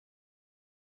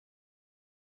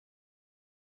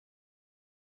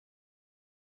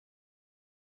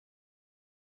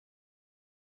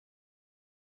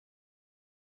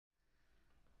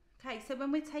Okay, so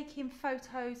when we're taking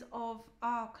photos of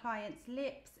our client's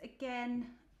lips, again,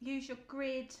 use your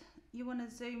grid. You want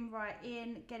to zoom right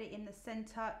in, get it in the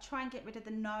center, try and get rid of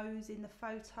the nose in the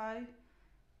photo.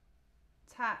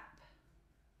 Tap,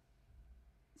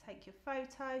 take your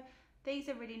photo. These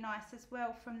are really nice as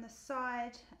well from the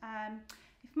side.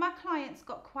 If my client's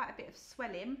got quite a bit of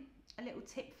swelling, a little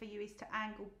tip for you is to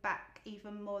angle back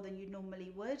even more than you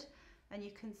normally would. And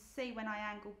you can see when I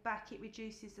angle back, it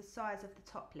reduces the size of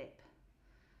the top lip.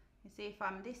 You see if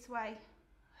I'm this way,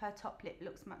 her top lip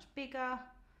looks much bigger.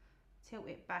 Tilt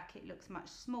it back, it looks much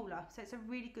smaller. So it's a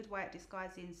really good way of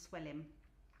disguising swelling.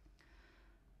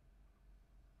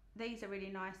 These are really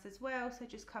nice as well. So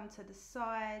just come to the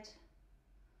side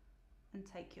and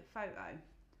take your photo.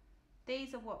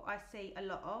 These are what I see a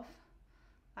lot of,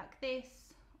 like this,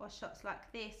 or shots like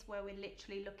this, where we're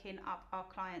literally looking up our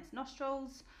client's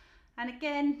nostrils. And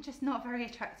again, just not a very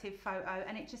attractive photo,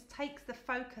 and it just takes the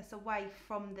focus away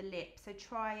from the lip. So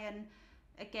try and,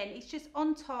 again, it's just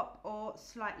on top or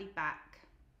slightly back.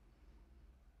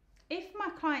 If my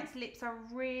client's lips are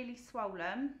really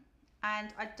swollen and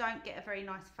I don't get a very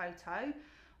nice photo,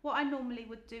 what I normally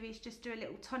would do is just do a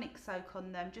little tonic soak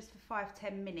on them just for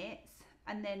 5–10 minutes,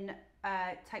 and then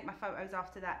take my photos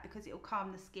after that, because it will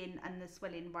calm the skin and the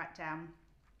swelling right down.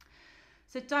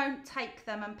 So don't take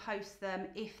them and post them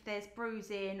if there's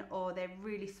bruising or they're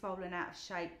really swollen out of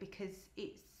shape, because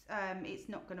it's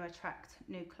not going to attract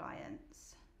new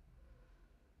clients.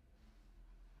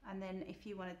 And then if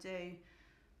you want to do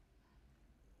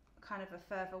kind of a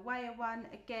further away one,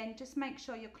 again, just make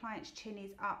sure your client's chin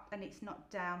is up and it's not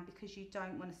down, because you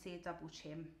don't want to see a double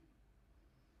chin.